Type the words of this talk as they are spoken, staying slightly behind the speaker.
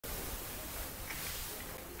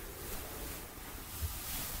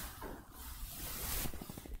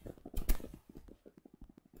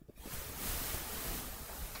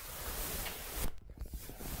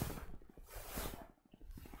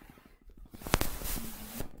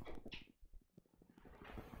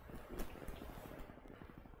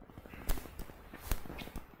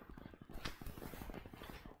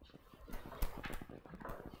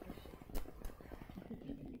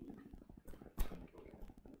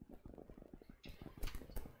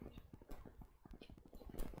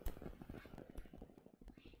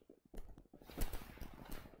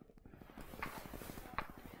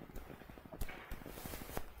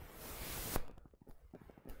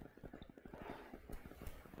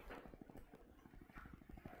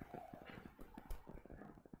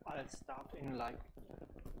I'll start in like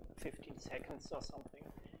 15 seconds or something.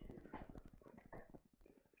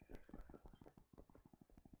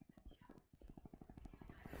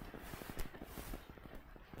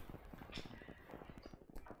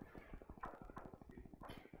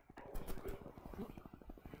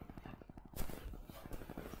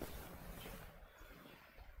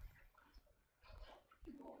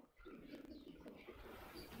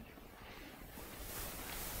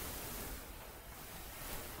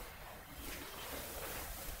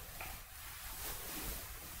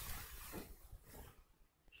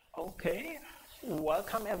 Okay,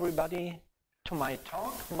 welcome everybody to my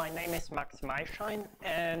talk. My name is Maischein,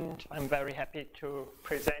 and I'm very happy to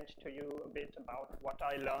present to you a bit about what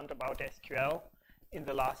I learned about SQL in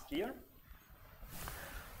the last year.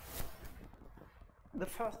 The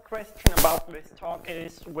first question about this talk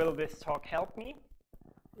is, will this talk help me?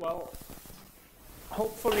 Well,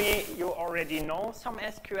 hopefully you already know some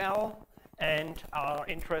SQL and are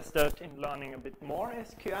interested in learning a bit more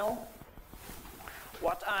SQL.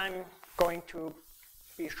 What I'm going to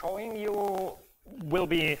be showing you will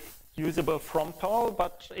be usable from Perl,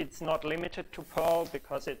 but it's not limited to Perl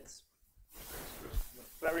because it's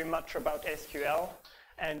very much about SQL,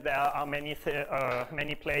 and there are many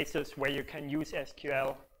places where you can use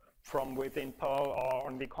SQL from within Perl or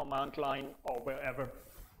on the command line or wherever.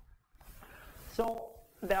 So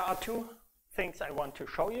there are two things I want to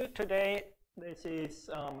show you today. This is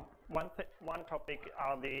one topic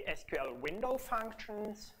are the SQL window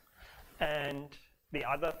functions, and the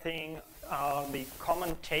other thing are the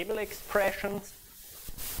common table expressions.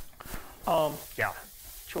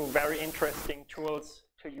 Two very interesting tools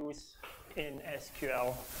to use in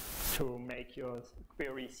SQL to make your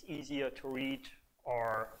queries easier to read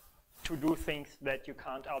or to do things that you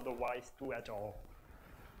can't otherwise do at all.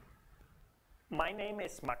 My name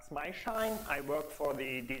is Maischein. I work for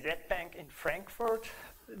the DZ Bank in Frankfurt,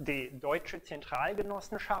 the Deutsche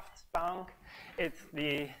Zentralgenossenschaftsbank. It's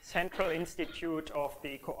the central institute of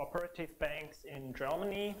the cooperative banks in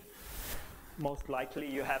Germany. Most likely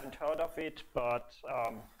you haven't heard of it, but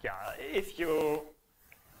if you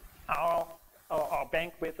are a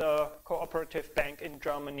bank with a cooperative bank in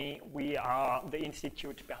Germany, we are the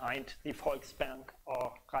institute behind the Volksbank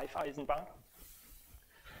or Raiffeisenbank.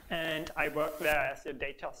 And I work there as a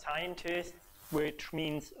data scientist, which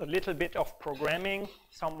means a little bit of programming,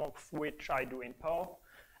 some of which I do in Perl,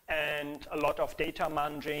 and a lot of data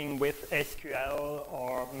munging with SQL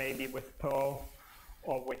or maybe with Perl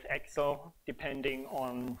or with Excel, depending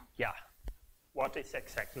on what is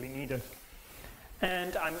exactly needed.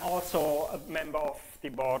 And I'm also a member of the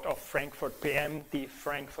board of Frankfurt PM, the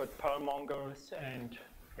Frankfurt Perlmongers, and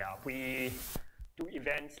we do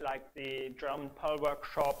events like the German Perl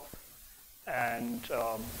workshop and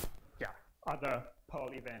other Perl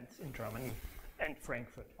events in Germany and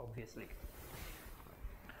Frankfurt, obviously.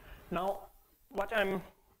 Now, what I'm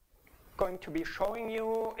going to be showing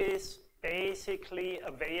you is basically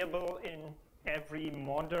available in every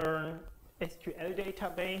modern SQL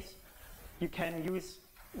database. You can use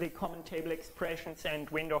the common table expressions and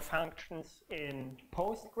window functions in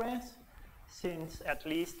Postgres since at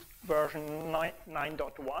least version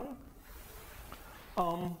 9.1.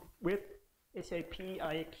 With SAP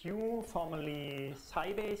IQ, formerly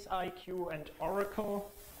Sybase IQ, and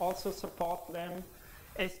Oracle also support them.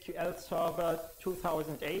 SQL Server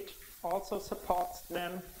 2008 also supports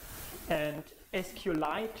them. And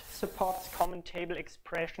SQLite supports common table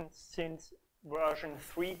expressions since version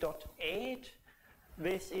 3.8.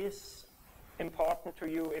 This is important to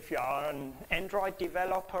you if you are an Android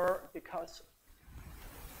developer, because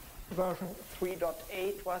version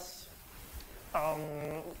 3.8 was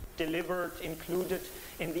included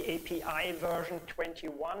in the API version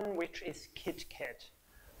 21, which is KitKat,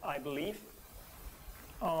 I believe.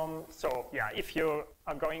 If you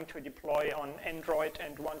are going to deploy on Android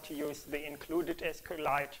and want to use the included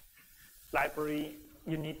SQLite library,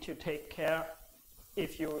 you need to take care,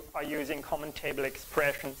 if you are using common table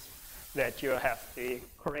expressions, that you have the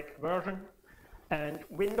correct version. And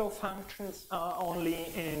window functions are only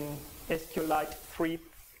in SQLite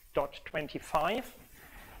 3.25,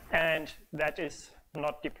 and that is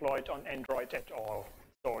not deployed on Android at all.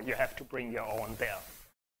 So you have to bring your own there.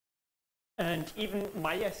 And even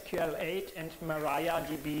MySQL 8 and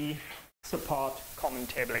MariaDB support common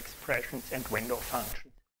table expressions and window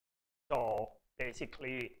functions. So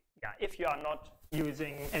basically, if you are not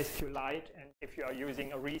using SQLite and if you are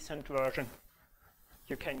using a recent version,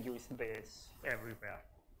 you can use this everywhere.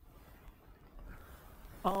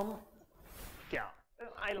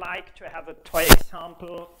 I like to have a toy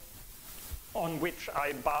example on which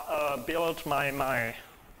I built my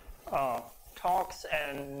talks,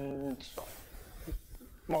 and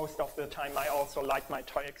most of the time I also like my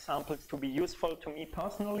toy examples to be useful to me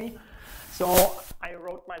personally. So I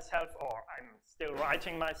wrote myself, or I'm still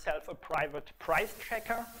writing myself, a private price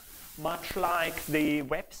checker, much like the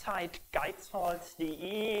website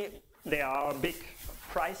guidesalts.de. They are a big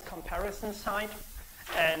price comparison site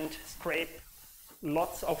and scrape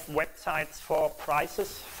lots of websites for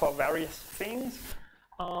prices for various things.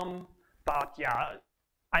 But yeah,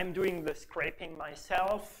 I'm doing the scraping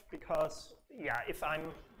myself because, yeah, if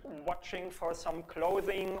I'm watching for some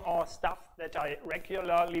clothing or stuff that I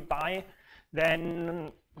regularly buy,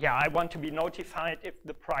 then, yeah, I want to be notified if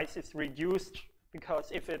the price is reduced,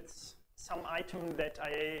 because if it's some item that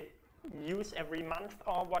I use every month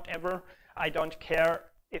or whatever, I don't care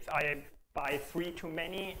if I buy 3 too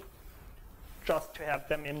many, just to have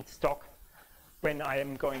them in stock when I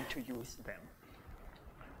am going to use them.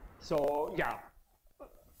 So yeah,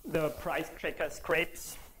 the price checker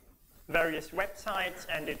scrapes various websites,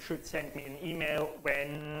 and it should send me an email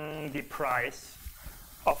when the price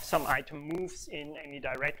of some item moves in any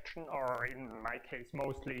direction, or in my case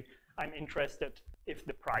mostly I'm interested if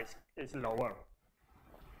the price is lower.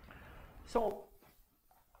 So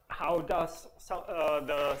how does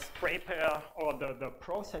the scraper or the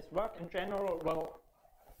process work in general? Well,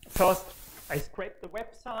 first I scrape the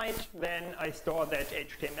website, then I store that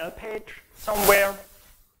HTML page somewhere,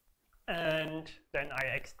 and then I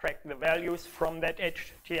extract the values from that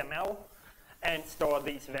HTML and store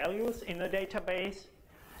these values in a database,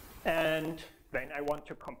 and then I want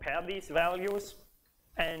to compare these values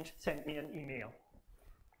and send me an email.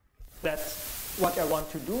 That's what I want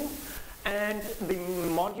to do. And the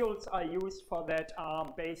modules I use for that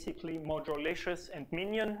are basically Modulicious and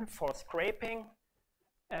Minion for scraping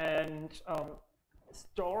and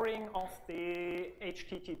storing of the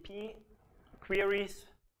HTTP queries,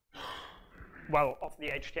 well, of the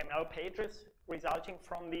HTML pages resulting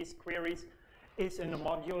from these queries is in a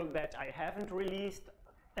module that I haven't released,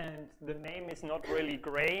 and the name is not really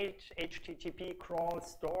great, HTTP crawl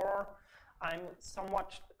store. I'm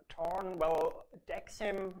somewhat torn. Well,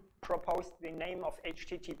 Dexim proposed the name of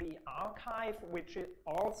HTTP archive, which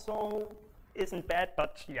also isn't bad,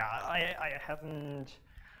 but yeah, I haven't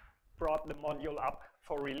brought the module up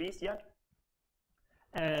for release yet.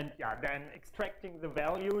 And yeah, then extracting the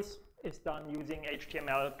values is done using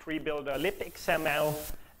HTML tree builder libxml,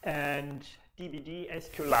 and dbd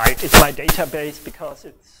SQLite is my database because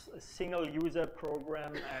it's a single user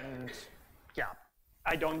program, and yeah,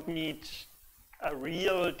 I don't need a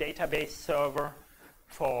real database server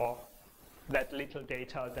for that little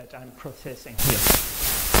data that I'm processing here.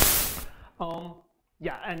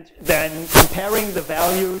 Yeah, and then comparing the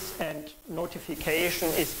values and notification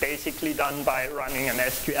is basically done by running an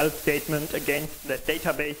SQL statement against that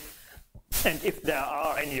database, and if there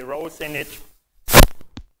are any rows in it,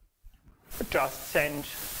 just send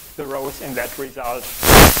the rows in that result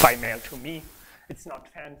by mail to me. It's not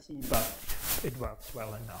fancy, but it works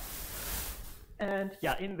well enough. And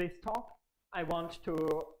yeah, in this talk, I want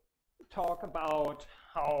to talk about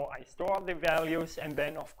how I store the values, and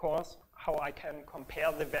then, of course, how I can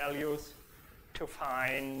compare the values to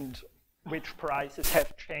find which prices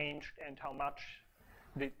have changed and how much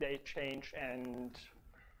did they change, and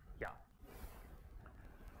yeah.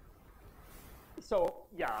 So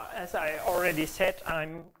yeah, as I already said,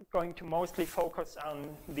 I'm going to mostly focus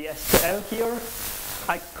on the SQL here.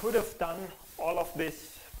 I could have done all of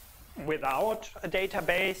this without a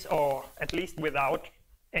database, or at least without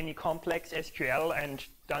any complex SQL, and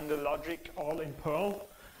done the logic all in Perl.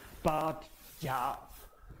 But yeah,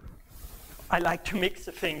 I like to mix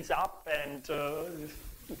the things up and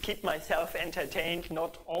keep myself entertained,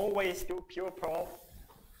 not always do pure Perl.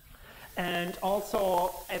 And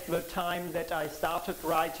also, at the time that I started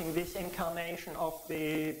writing this incarnation of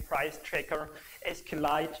the price checker,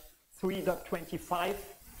 SQLite 3.25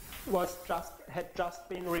 had just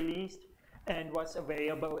been released and was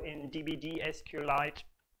available in dbd SQLite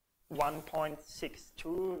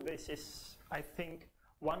 1.62. This is, I think,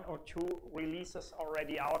 1 or 2 releases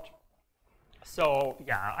already out. So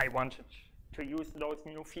yeah, I wanted to use those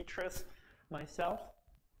new features myself.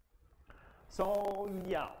 So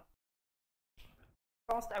yeah.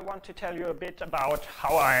 First, I want to tell you a bit about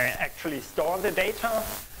how I actually store the data.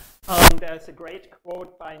 There's a great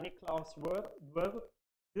quote by Niklaus Wirth.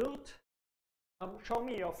 Show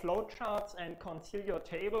me your flowcharts and conceal your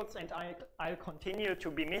tables, and I'll continue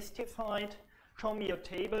to be mystified. Show me your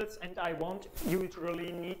tables, and I won't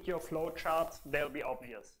usually need your flowcharts. They'll be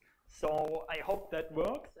obvious. So I hope that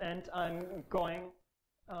works, and I'm going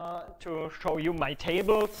to show you my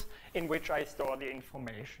tables in which I store the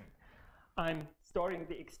information. I'm storing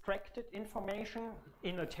the extracted information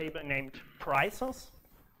in a table named prices,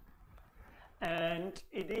 and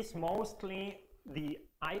it is mostly the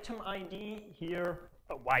item ID, here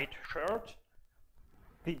a white shirt,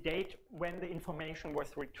 the date when the information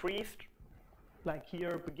was retrieved, like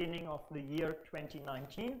here beginning of the year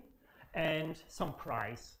 2019, and some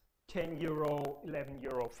price, 10 euro, 11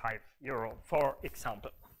 euro, 5 euro, for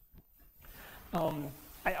example.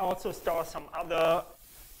 I also store some other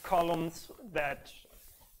columns that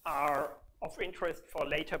are of interest for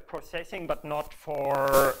later processing, but not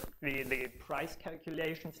for the price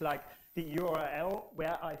calculations, like the URL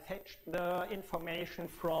where I fetched the information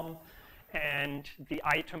from, and the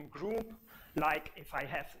item group, like if I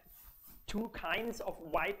have two kinds of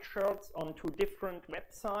white shirts on two different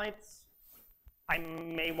websites, I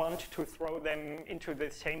may want to throw them into the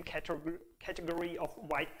same category of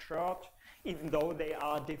white shirt, even though they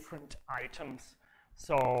are different items.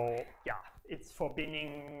 So yeah, it's for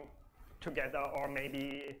binning together, or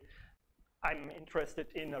maybe I'm interested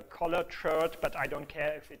in a colored shirt, but I don't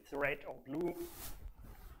care if it's red or blue,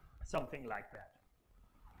 something like that.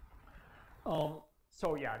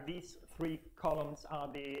 So yeah, these three columns are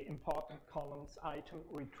the important columns: item,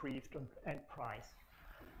 retrieved, and price.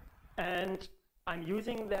 And I'm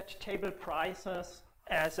using that table prices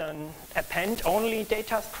as an append-only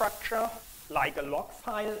data structure, like a log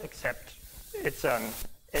file, except it's an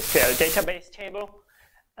SQL database table.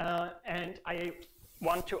 And I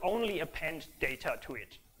want to only append data to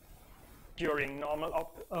it during normal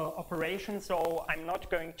operations, so I'm not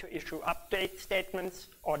going to issue update statements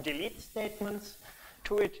or delete statements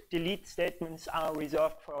to it. Delete statements are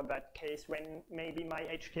reserved for that case when maybe my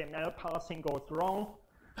HTML parsing goes wrong.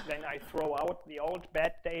 Then I throw out the old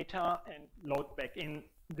bad data and load back in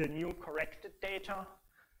the new corrected data.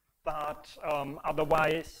 But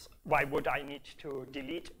otherwise, why would I need to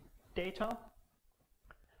delete data?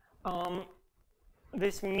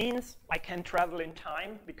 This means I can travel in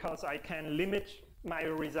time, because I can limit my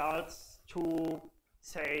results to,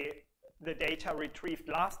 say, the data retrieved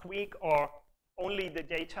last week, or only the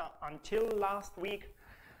data until last week.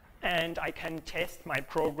 And I can test my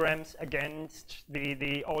programs against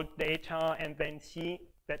the old data and then see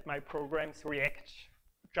that my programs react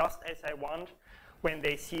just as I want when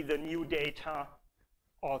they see the new data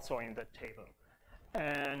also in the table.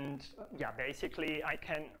 And yeah, basically I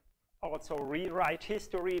can also rewrite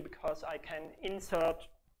history, because I can insert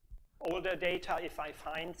older data if I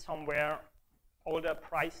find somewhere older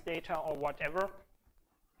price data or whatever.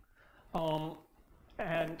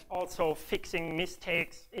 And also fixing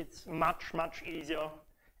mistakes, it's much, much easier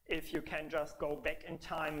if you can just go back in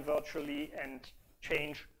time virtually and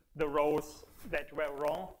change the rows that were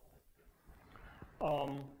wrong,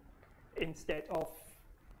 instead of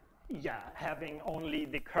having only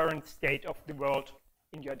the current state of the world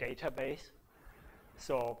in your database.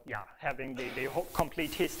 So yeah, having the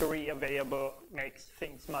complete history available makes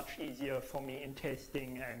things much easier for me in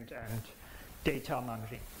testing and data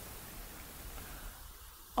munging.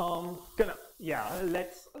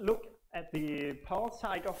 Let's look at the Perl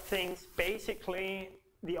side of things. Basically,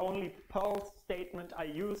 the only Perl statement I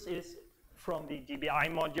use is from the DBI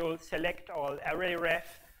module, select all array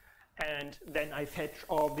ref, and then I fetch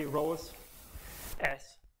all the rows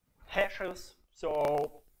as hashes.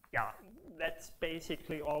 So yeah, that's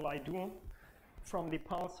basically all I do. From the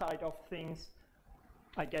Perl side of things,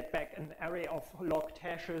 I get back an array of logged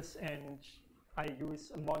hashes, and I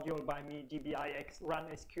use a module by me, dbix run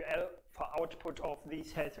SQL, for output of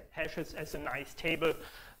these hashes as a nice table.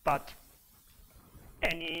 But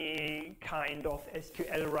any kind of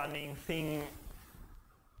SQL running thing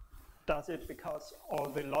does it, because all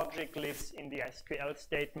the logic lives in the SQL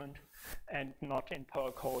statement and not in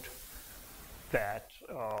Perl code that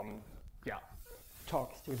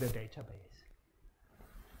talks to the database.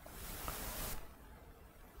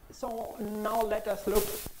 So now let us look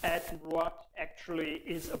at what actually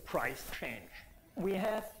is a price change. We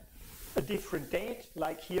have a different date,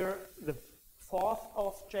 like here the 4th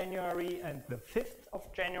of January and the 5th of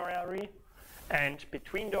January, and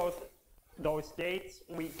between those dates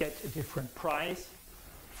we get a different price,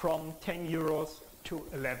 from 10 euros to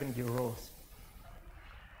 11 euros.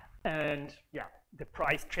 And yeah, the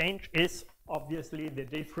price change is obviously the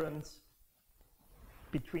difference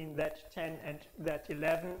between that 10 and that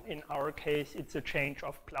 11. In our case, it's a change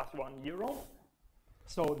of +1 euro.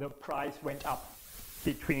 So the price went up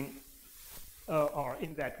between or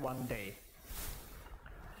in that one day.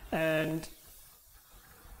 And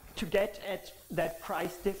to get at that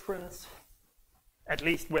price difference, at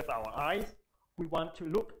least with our eyes, we want to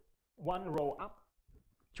look one row up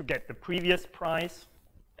to get the previous price,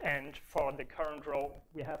 and for the current row,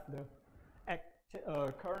 we have the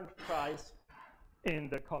current price in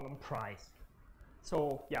the column price.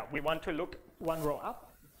 So yeah, we want to look one row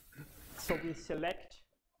up. So we select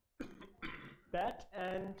that,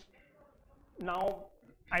 and now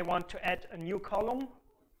I want to add a new column,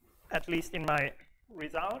 at least in my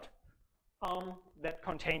result, that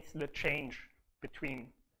contains the change between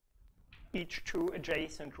each two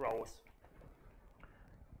adjacent rows.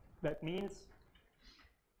 That means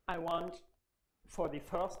I want, for the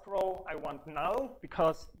first row, I want null,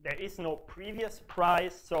 because there is no previous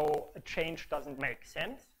price, so a change doesn't make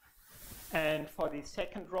sense. And for the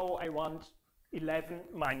second row, I want 11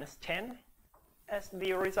 minus 10 as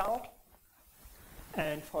the result.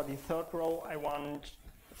 And for the third row, I want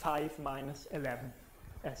 5 minus 11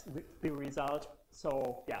 as the result.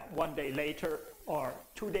 So yeah, 1 day later or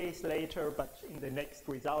 2 days later, but in the next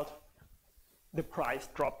result, the price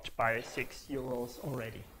dropped by 6 euros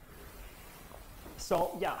already.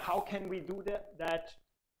 So yeah, how can we do that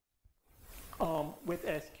with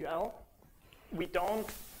SQL? We don't,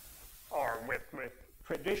 or with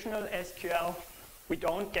traditional SQL, we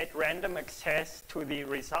don't get random access to the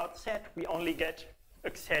result set. We only get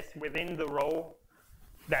access within the row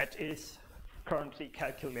that is currently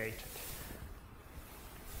calculated.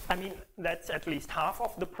 I mean, that's at least half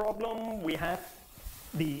of the problem. We have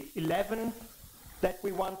the 11 that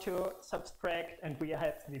we want to subtract, and we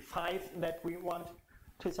have the 5 that we want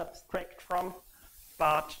to subtract from,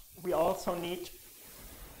 but we also need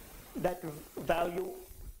that value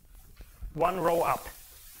one row up.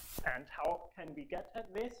 And how can we get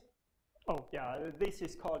at this? Oh yeah, this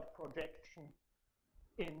is called projection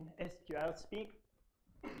in SQL speak.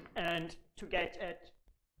 And to get at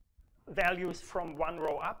values from one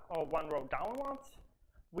row up or one row downwards,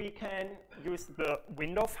 we can use the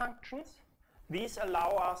window functions. These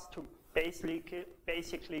allow us to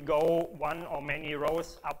basically go one or many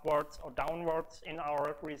rows upwards or downwards in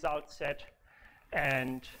our result set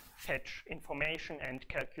and fetch information and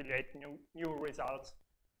calculate new results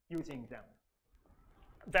using them.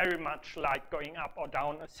 Very much like going up or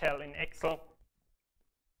down a cell in Excel.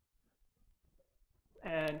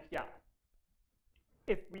 And yeah,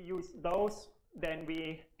 if we use those, then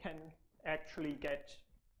we can actually get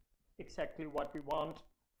exactly what we want,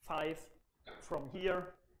 5 from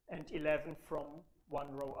here and 11 from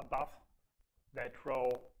one row above that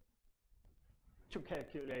row to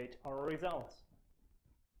calculate our results.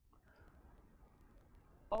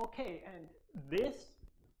 Okay, and this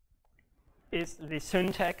is the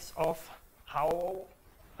syntax of how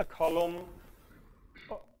a column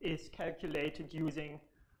is calculated using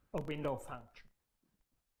a window function.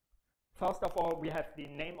 First of all, we have the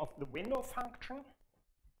name of the window function.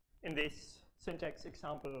 In this syntax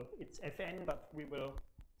example, it's fn, but we will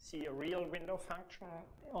see a real window function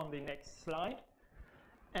on the next slide.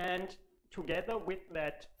 And together with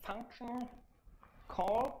that function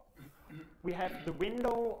call, we have the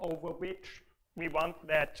window over which we want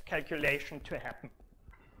that calculation to happen.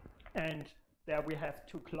 And there we have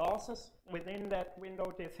two clauses within that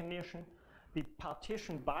window definition. The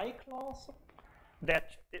partition by clause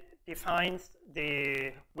that defines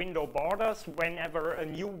the window borders whenever a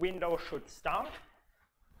new window should start.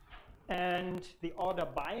 And the order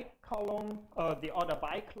by column, the order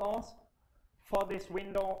by clause for this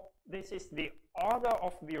window, this is the order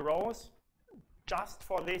of the rows just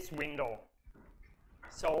for this window.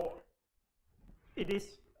 So it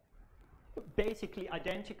is basically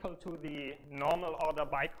identical to the normal order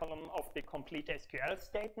by column of the complete SQL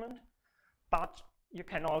statement, but you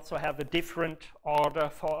can also have a different order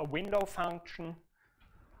for a window function,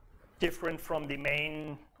 different from the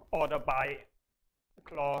main order by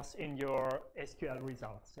clause in your SQL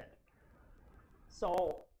result set.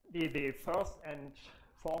 So the first and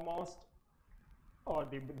foremost, or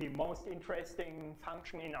the most interesting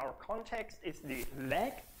function in our context is the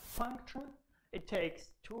leg function. It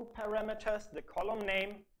takes two parameters, the column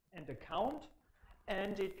name and the count,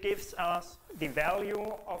 and it gives us the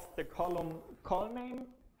value of the column call name,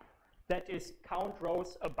 that is count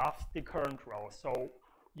rows above the current row. So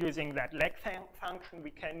using that leg function,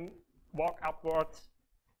 we can walk upwards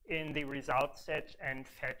in the result set and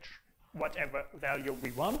fetch whatever value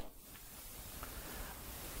we want.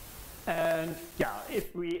 And yeah,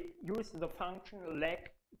 if we use the function leg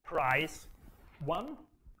price 1,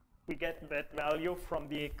 we get that value from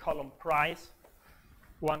the column price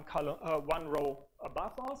one row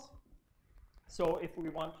above us. So if we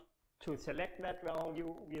want to select that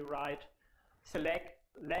value, we write select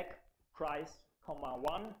leg price comma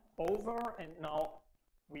 1 over, and now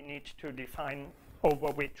we need to define over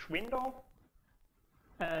which window.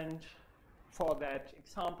 And for that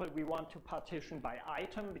example, we want to partition by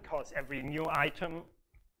item because every new item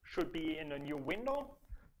should be in a new window.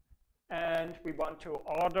 And we want to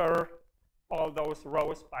order all those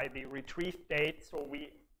rows by the retrieved date. So we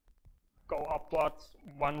go upwards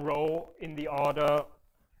one row in the order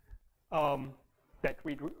that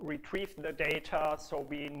we retrieve the data, so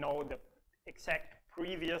we know the exact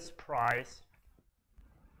previous price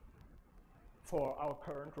for our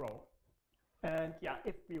current row. And yeah,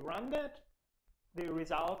 if we run that, the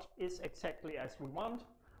result is exactly as we want.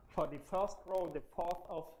 For the first row, the 4th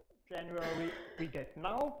of January, we get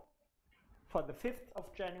null. For the 5th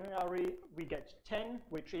of January, we get 10,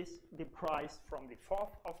 which is the price from the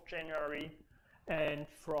 4th of January. And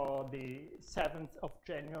for the 7th of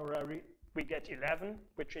January, we get 11,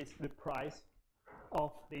 which is the price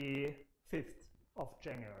of the 5th of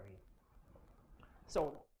January.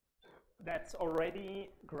 So that's already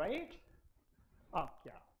great. Ah,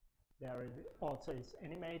 yeah, there it also is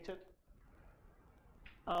animated.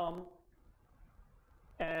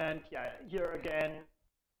 And yeah, here again,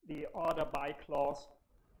 the order by clause.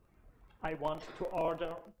 I want to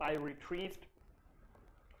order by retrieved.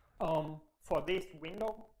 For this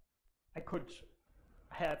window, I could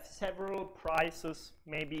have several prices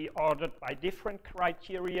maybe ordered by different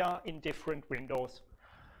criteria in different windows,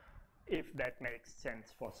 if that makes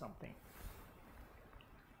sense for something.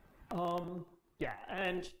 Yeah,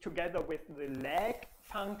 and together with the lag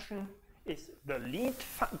function is the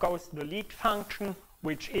lead function,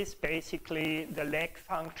 which is basically the lag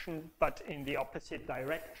function, but in the opposite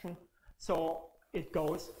direction. So it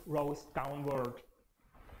goes rows downward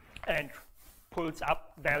and pulls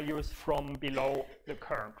up values from below the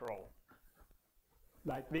current row.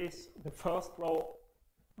 Like this, the first row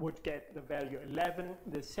would get the value 11,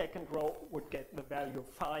 the second row would get the value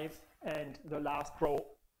 5, and the last row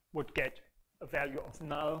would get a value of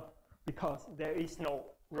null, because there is no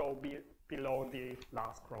row below the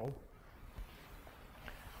last row.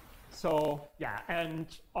 So yeah, and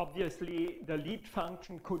obviously the lead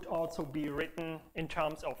function could also be written in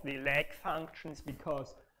terms of the lag functions,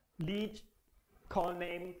 because lead call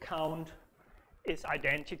name count is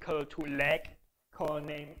identical to lag call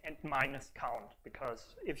name and minus count,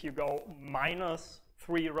 because if you go minus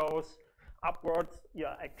 3 rows upwards,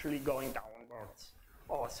 you're actually going downwards,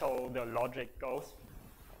 or so the logic goes.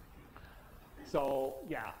 So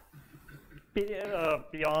yeah,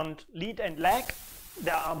 beyond lead and lag,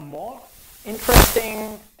 there are more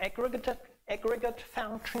interesting aggregate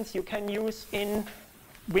functions you can use in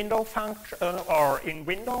window function or in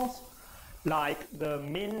Windows, like the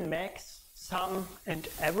min, max, sum, and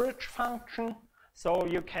average function. So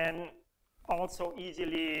you can also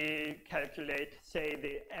easily calculate, say,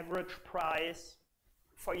 the average price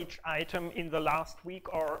for each item in the last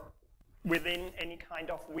week or within any kind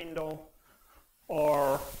of window.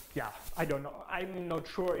 Or, yeah, I don't know. I'm not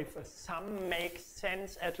sure if a sum makes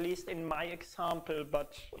sense, at least in my example,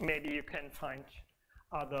 but maybe you can find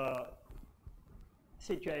other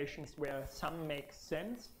situations where sum makes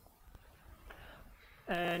sense.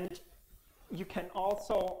 And you can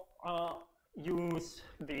also use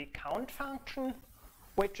the count function,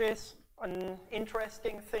 which is an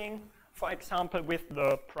interesting thing. For example, with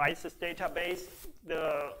the prices database,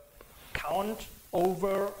 the count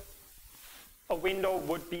over a window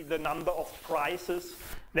would be the number of prices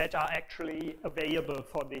that are actually available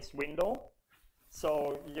for this window.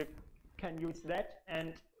 So you can use that.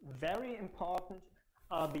 And very important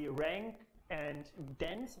are the rank and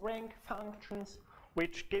dense rank functions,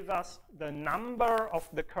 which give us the number of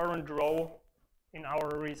the current row in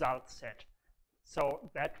our result set. So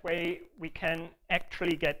that way we can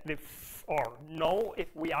actually get the or know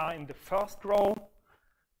if we are in the first row,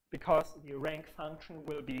 because the rank function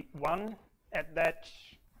will be 1 at that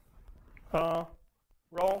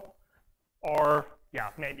row, or yeah,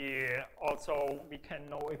 maybe also we can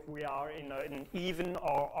know if we are in an even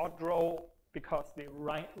or odd row, because the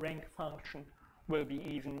rank function will be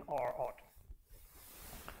even or odd.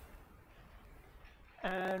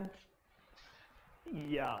 And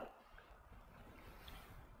yeah,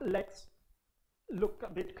 let's look a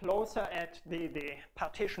bit closer at the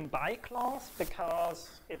partition by clause, because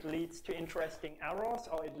it leads to interesting errors,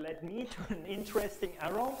 or it led me to an interesting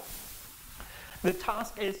error. The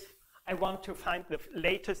task is, I want to find the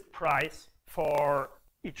latest price for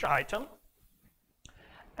each item.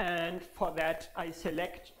 And for that, I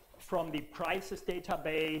select from the prices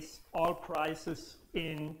database all prices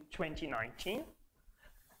in 2019.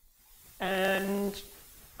 And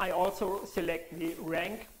I also select the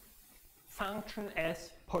rank function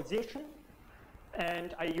as position.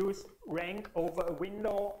 and I use rank over a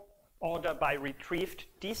window order by retrieved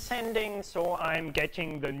descending, so I'm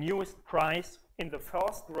getting the newest price in the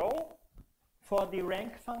first row for the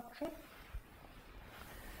rank function.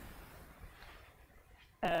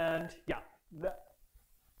 And yeah,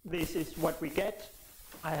 this is what we get.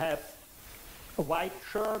 I have a white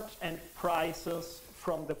shirt and prices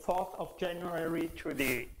from the 4th of January to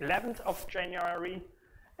the 11th of January,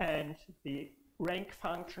 and the rank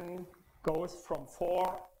function goes from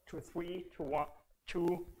 4 to 3 to 1,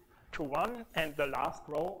 2 to 1, and the last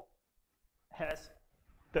row has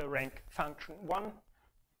the rank function 1.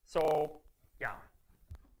 So yeah,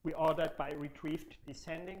 we ordered by retrieved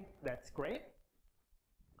descending. That's great.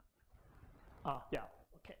 Yeah,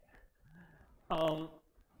 okay.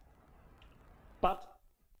 But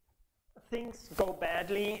things go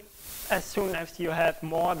badly as soon as you have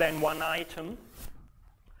more than one item,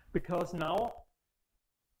 because now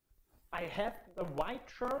I have the white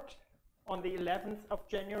shirt on the 11th of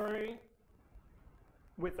January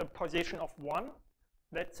with a position of 1.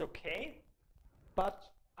 That's okay. But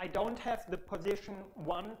I don't have the position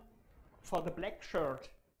 1 for the black shirt.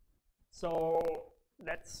 So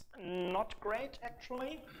that's not great,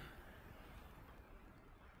 actually.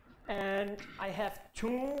 And I have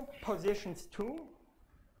 2 positions too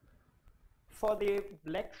for the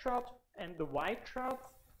black shirt and the white shirt,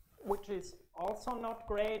 which is also not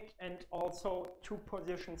great, and also 2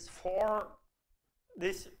 positions for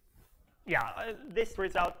this. Yeah, this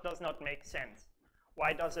result does not make sense.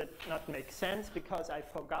 Why does it not make sense? Because I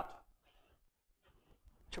forgot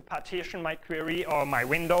to partition my query or my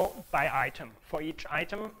window by item. For each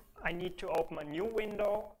item, I need to open a new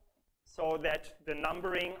window so that the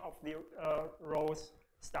numbering of the rows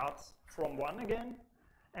starts from 1 again.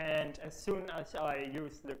 And as soon as I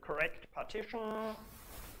use the correct partition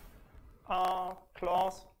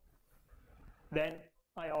clause, then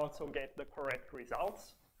I also get the correct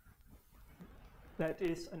results. That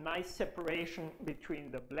is a nice separation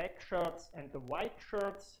between the black shirts and the white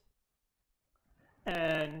shirts.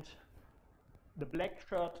 And the black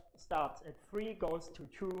shirt starts at 3, goes to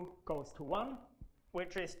 2, goes to 1,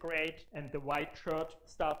 which is great. And the white shirt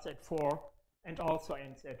starts at 4 and also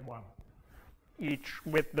ends at 1, each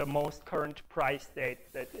with the most current price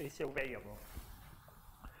date that is available.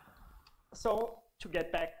 So to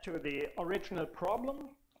get back to the original problem,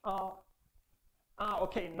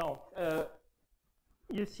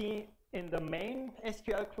 you see in the main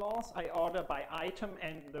SQL clause, I order by item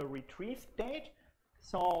and the retrieve date.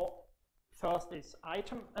 So first is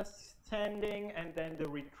item ascending and then the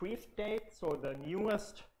retrieve date. So the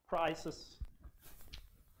newest prices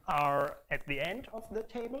are at the end of the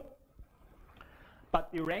table.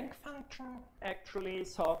 But the rank function actually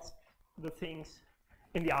sorts the things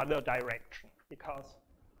in the other direction, because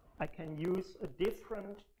I can use a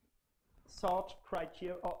different sort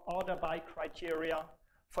criteria or order by criteria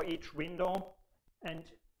for each window, and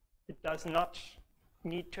it does not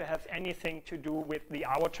need to have anything to do with the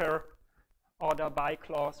outer order by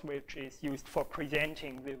clause, which is used for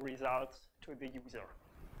presenting the results to the user.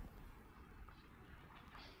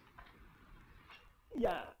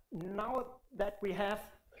 Yeah, now that we have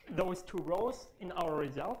those 2 rows in our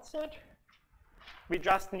result set, we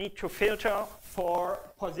just need to filter for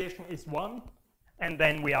position is 1, and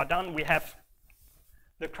then we are done. We have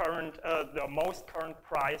the current, the most current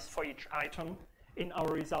price for each item in our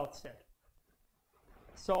result set.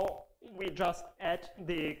 So we just add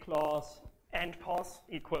the clause endPos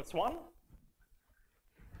equals 1,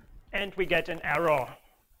 and we get an error,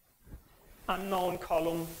 unknown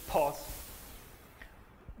column pos.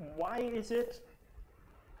 Why is it,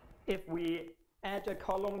 if we add a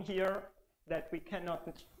column here, that we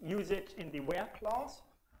cannot use it in the where clause?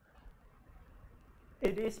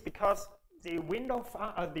 It is because the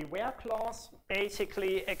where clause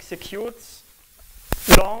basically executes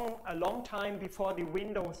a long time before the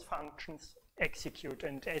Windows functions execute,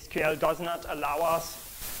 and SQL does not allow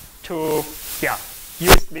us to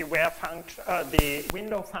use the where function, the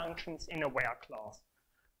window functions in a where clause.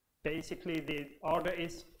 Basically, the order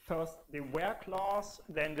is first the where clause,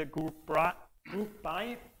 then the group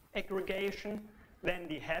by aggregation, then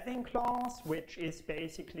the having clause, which is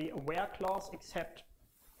basically a where clause except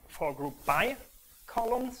for group by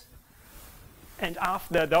columns, and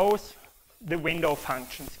after those the window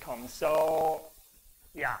functions come. So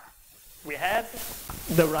yeah, we have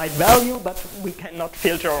the right value, but we cannot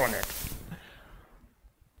filter on it.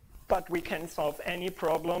 But we can solve any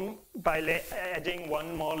problem by adding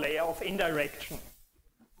one more layer of indirection.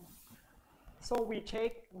 So we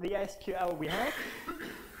take the SQL we have,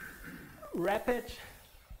 wrap it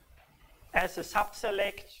as a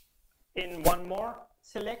subselect in one more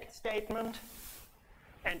select statement.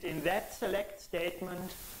 And in that select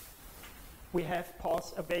statement, we have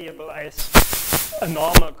pos available as a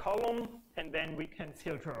normal column, and then we can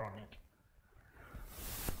filter on it.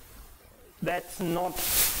 That's not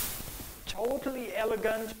totally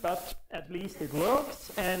elegant, but at least it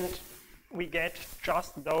works, and we get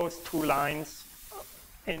just those two lines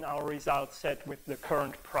in our result set with the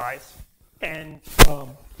current price. And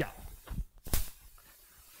yeah.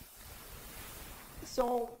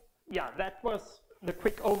 So yeah, that was the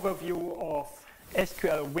quick overview of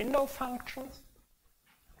SQL window functions.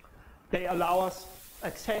 They allow us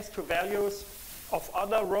access to values of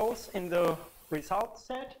other rows in the result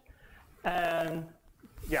set, and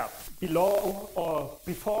yeah, below or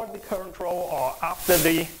before the current row or after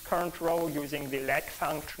the current row using the lag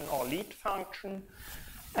function or lead function,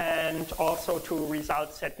 and also to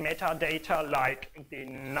result set metadata like the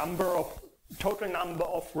total number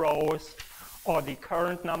of rows or the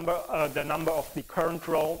current number, the number of the current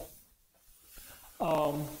row.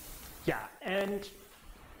 Yeah, and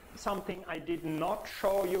something I did not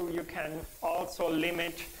show you, you can also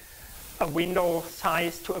limit a window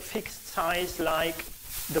size to a fixed size like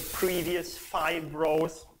the previous 5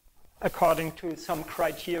 rows according to some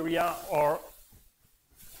criteria, or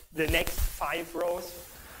the next 5 rows.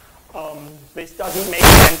 This doesn't make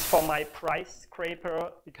sense for my price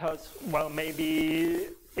scraper because, well, maybe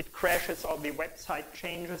it crashes or the website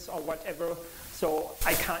changes or whatever, so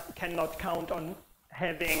I cannot count on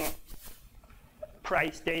having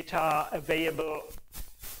price data available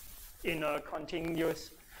in a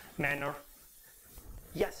continuous manner.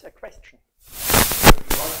 Yes, a question.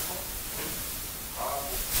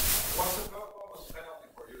 What's the performance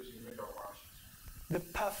penalty for using window functions? The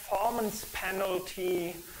performance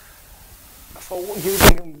penalty for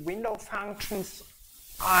using window functions,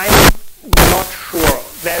 I'm not sure.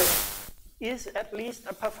 There is at least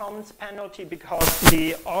a performance penalty because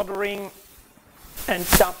the ordering and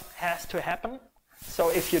stuff has to happen. So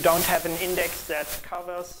if you don't have an index that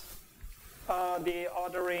covers the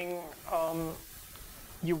ordering,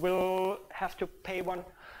 you will have to pay one.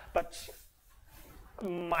 But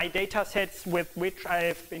my data sets with which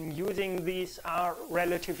I've been using these are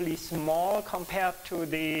relatively small compared to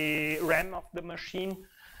the RAM of the machine.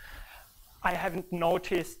 I haven't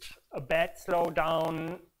noticed a bad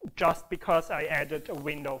slowdown just because I added a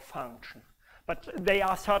window function. But they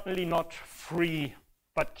are certainly not free.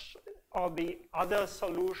 But all the other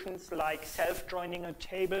solutions like self-joining a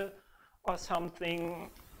table or something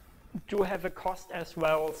do have a cost as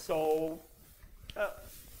well. So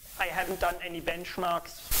I haven't done any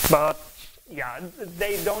benchmarks, but yeah,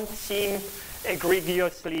 they don't seem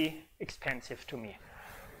egregiously expensive to me.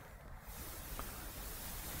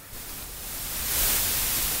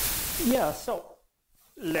 Yeah, so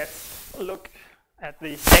let's look at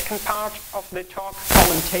the second part of the talk,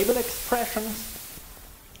 common table expressions.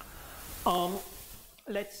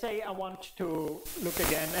 Let's say I want to look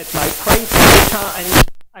again at my price data and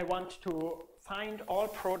I want to find all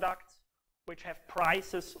products which have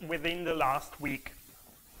prices within the last week.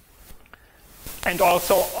 And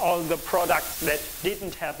also all the products that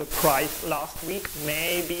didn't have a price last week,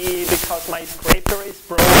 maybe because my scraper is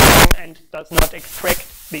broken and does not extract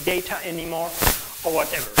the data anymore, or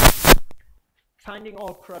whatever. Finding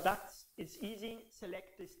all products is easy.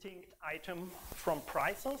 Select distinct item from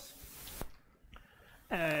prices.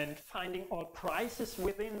 And finding all prices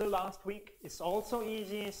within the last week is also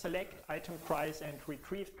easy. Select item price and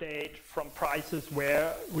retrieve date from prices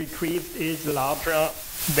where retrieved is larger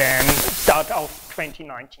than start of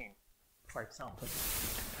 2019, for example.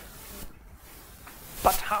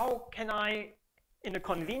 But how can I, in a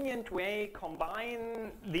convenient way,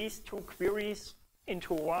 combine these two queries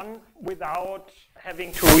into one without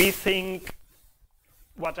having to rethink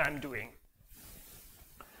what I'm doing?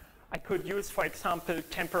 I could use, for example,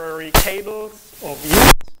 temporary tables or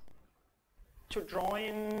views to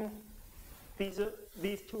join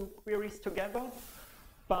these two queries together,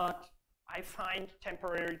 but I find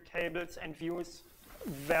temporary tables and views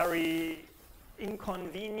very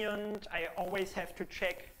inconvenient. I always have to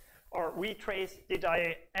check or retrace, did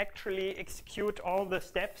I actually execute all the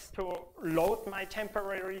steps to load my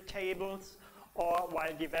temporary tables, or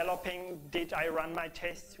while developing, did I run my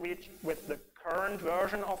test suite with the current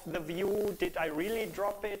version of the view? Did I really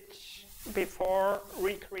drop it before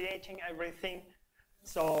recreating everything?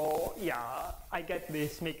 So yeah, I get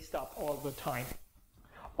this mixed up all the time.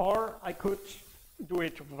 Or I could do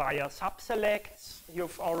it via subselects.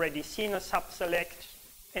 You've already seen a subselect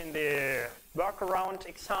in the workaround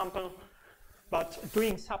example, but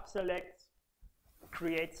doing subselects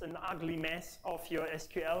creates an ugly mess of your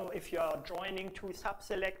SQL. If you are joining two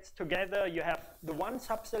subselects together, you have the one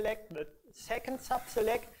subselect, the second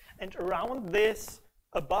subselect, and around this,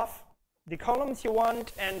 above the columns you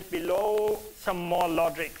want, and below some more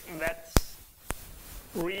logic. That's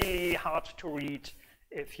really hard to read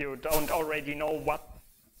if you don't already know what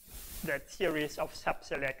that series of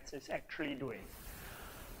subselects is actually doing.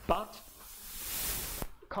 But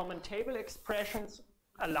common table expressions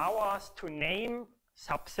allow us to name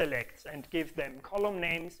subselects and give them column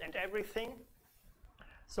names and everything.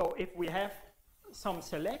 So if we have some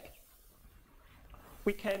select,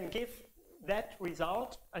 we can give that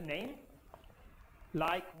result a name,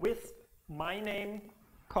 like with my name,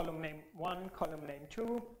 column name 1, column name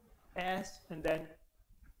 2, as, and then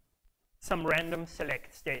some random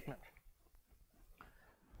select statement.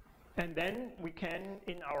 And then we can,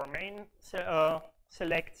 in our main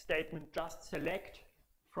select statement, just select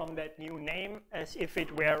from that new name as if it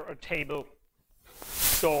were a table.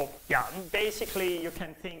 So yeah, basically you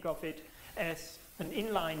can think of it as an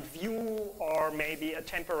inline view or maybe a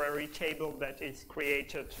temporary table that is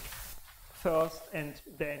created first and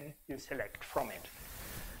then you select from it.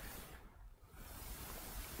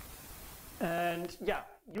 And yeah,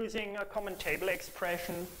 using a common table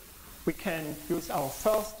expression, we can use our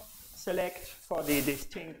first select for the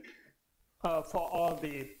distinct, for all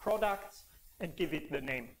the products, and give it the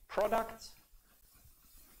name products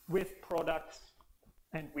with products,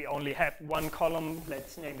 and we only have one column,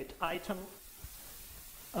 let's name it item,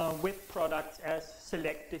 with products as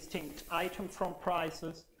select distinct item from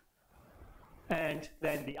prices, and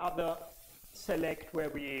then the other select where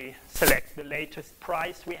we select the latest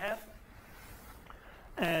price we have,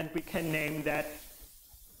 and we can name that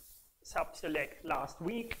subselect last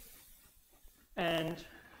week, and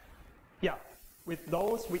yeah, with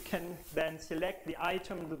those, we can then select the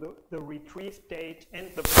item, the retrieved date, and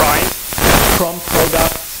the price from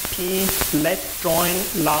products P, let join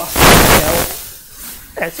last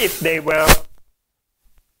L, as if they were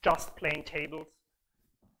just plain tables.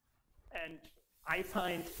 And I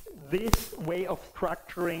find this way of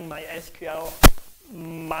structuring my SQL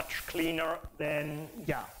much cleaner than,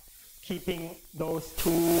 yeah, keeping those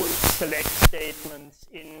two select statements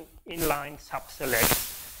in inline subselects.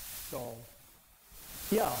 So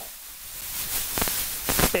yeah,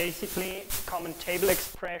 basically common table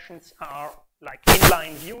expressions are like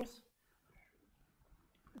inline views.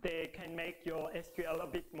 They can make your SQL a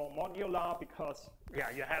bit more modular because yeah,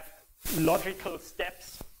 you have logical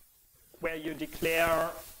steps where you declare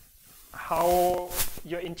how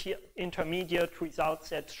your intermediate result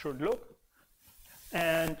sets should look,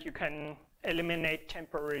 and you can eliminate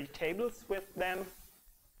temporary tables with them.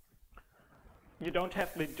 You don't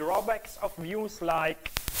have the drawbacks of views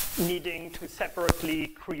like needing to separately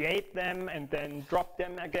create them and then drop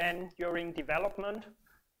them again during development,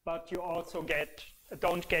 but you also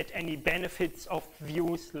don't get any benefits of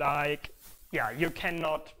views like, yeah, you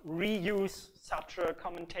cannot reuse such a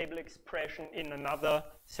common table expression in another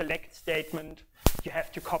select statement. You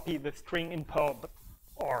have to copy the string in Perl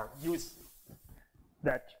or use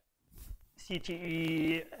that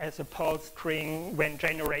CTE as a Perl string when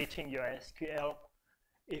generating your SQL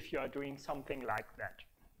if you are doing something like that.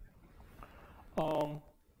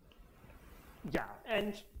 Yeah,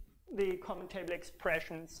 and the common table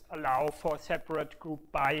expressions allow for separate group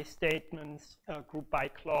by statements, group by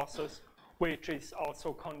clauses, which is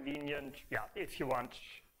also convenient, yeah, if you want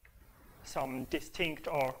some distinct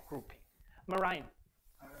or grouping. Maischein.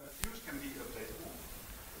 Views can be updatable.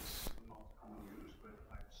 It's not common use, but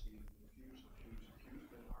I've seen views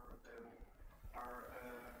that are updatable. Are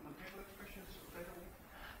common table expressions updatable?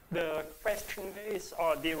 The question is,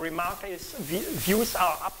 or the remark is, views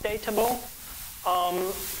are updatable.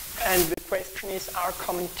 And the question is, are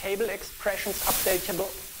common table expressions updatable?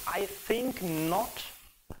 I think not,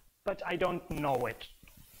 but I don't know it.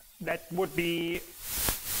 That would be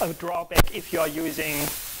a drawback if you are using,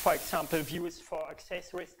 for example, views for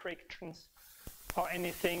access restrictions or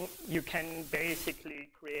anything. You can basically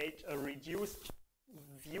create a reduced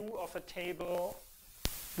view of a table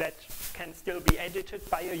that can still be edited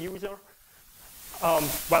by a user.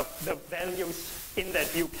 Well, the values in that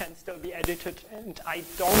view can still be edited, and I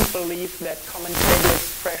don't believe that common table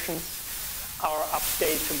expressions are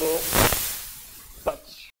updatable,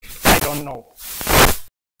 but I don't know.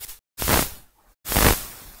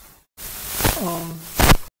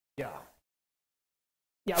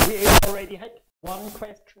 Yeah, we already had one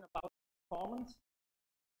question about performance.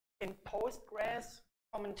 In Postgres,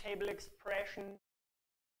 common table expression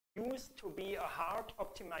used to be a hard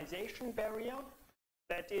optimization barrier.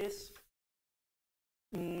 That is,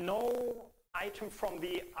 no item from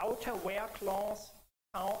the outer where clause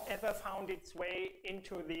however found its way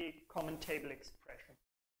into the common table expression.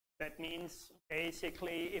 That means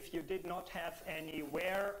basically if you did not have any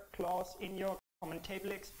where clause in your common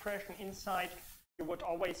table expression inside, you would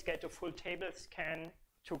always get a full table scan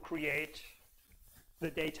to create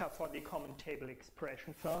the data for the common table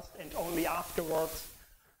expression first, and only afterwards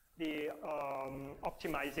the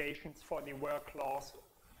optimizations for the where clause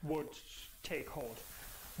would take hold.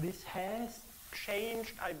 This has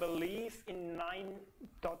changed, I believe, in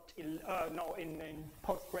in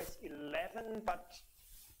Postgres 11, but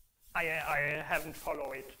I haven't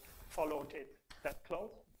followed it that close.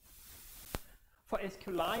 For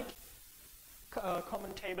SQLite,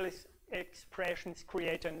 common table expressions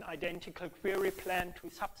create an identical query plan to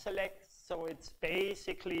subselects, so it's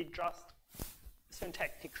basically just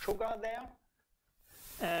syntactic sugar there.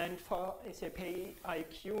 And for SAP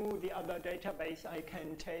IQ, the other database I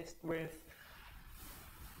can test with,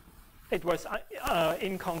 it was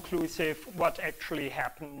inconclusive what actually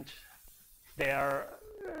happened there.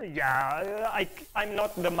 Yeah, I'm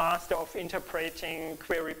not the master of interpreting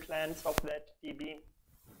query plans of that DB.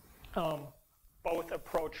 Both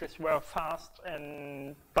approaches were fast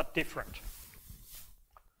but different.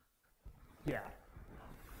 Yeah.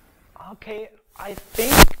 Okay, I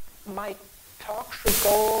think my talk should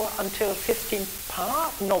go until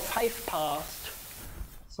 5 past.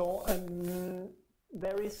 So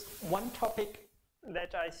there is one topic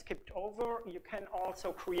that I skipped over. You can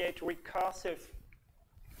also create recursive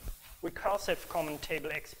common table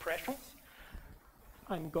expressions.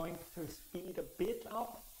 I'm going to speed a bit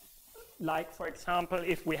up. Like, for example,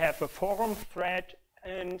 if we have a forum thread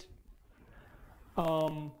and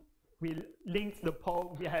we link the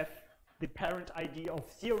poll, we have the parent ID of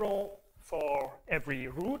 0 for every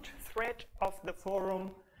root thread of the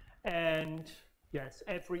forum, and yes,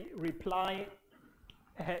 every reply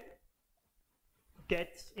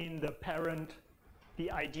gets in the parent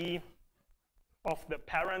the ID of the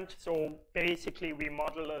parent. So basically we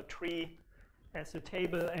model a tree as a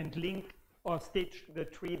table and link or stitch the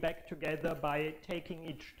tree back together by taking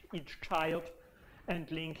each child and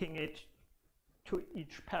linking it to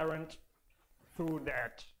each parent through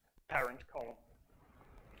that parent column.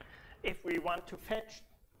 If we want to fetch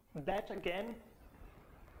that again,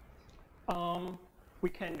 we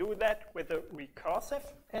can do that with a recursive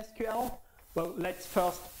SQL. Well, let's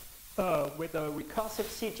first, with a recursive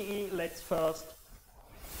CTE, let's first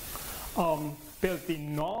build the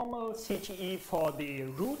normal CTE for the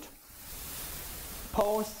root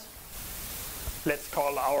post. Let's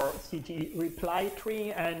call our CTE reply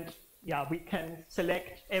tree, and yeah, we can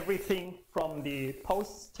select everything from the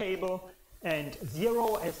posts table and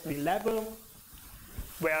 0 as the level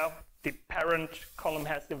where the parent column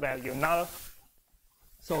has the value null.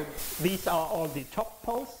 So these are all the top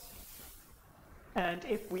posts. And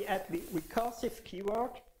if we add the recursive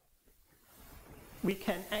keyword, we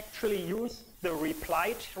can actually use the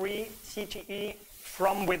reply tree CTE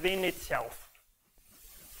from within itself.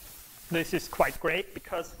 This is quite great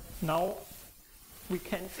because now we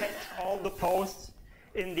can fetch all the posts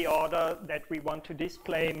in the order that we want to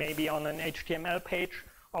display, maybe on an HTML page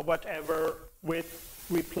or whatever, with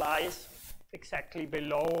replies exactly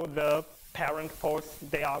below the parent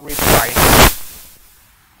post they are replying.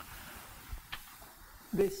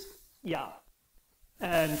 This, yeah.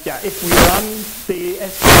 And yeah, if we run the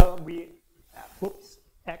SQL, we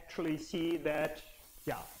actually see that,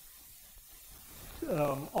 yeah,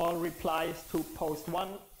 all replies to post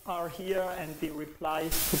 1 are here, and the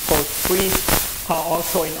replies to post 3 are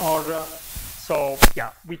also in order. So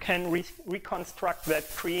yeah, we can reconstruct that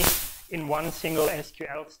tree in one single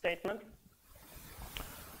SQL statement.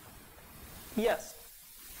 Yes,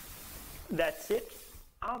 that's it.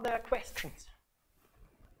 Are there questions?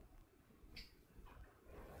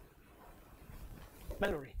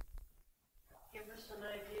 Mallory. Give us an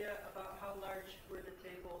idea about how large were the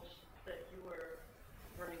tables that you were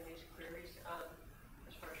running these queries on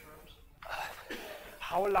as far as rows?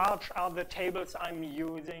 How large are the tables I'm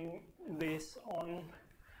using this on?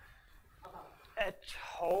 At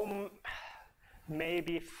home,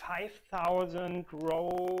 maybe 5,000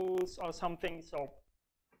 rows or something, so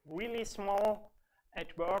really small.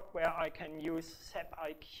 At work, where I can use SAP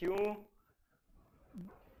IQ,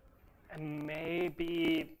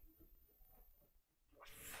 maybe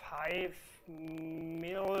 5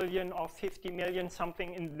 million or 50 million,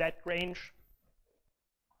 something in that range.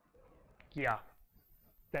 Yeah,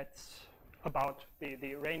 that's about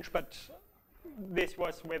the range, but this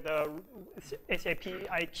was with a SAP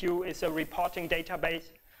IQ is a reporting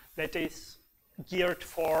database that is geared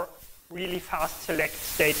for really fast select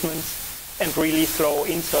statements and really slow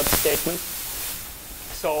insert statements.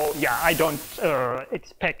 So yeah, I don't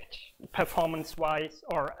expect performance-wise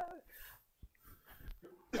or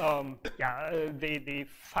the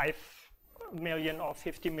 5 million or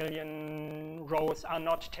 50 million rows are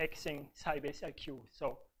not taxing Sybase IQ.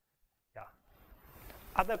 So yeah.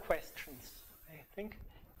 Other questions, I think?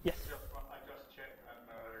 Yes? Yeah, well, I just checked, and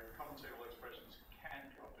common table expressions can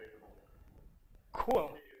be updatable.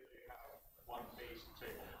 Cool. If they have one base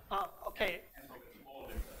table. Okay. And so it's all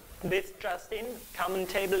different. This just in, common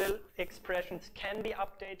table expressions can be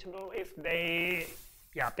updatable if they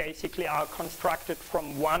basically are constructed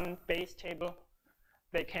from one base table.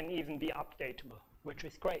 They can even be updatable, which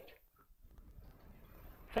is great.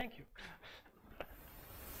 Thank you.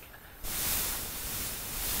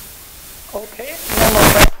 Okay, no more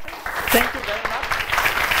questions. Thank you very much.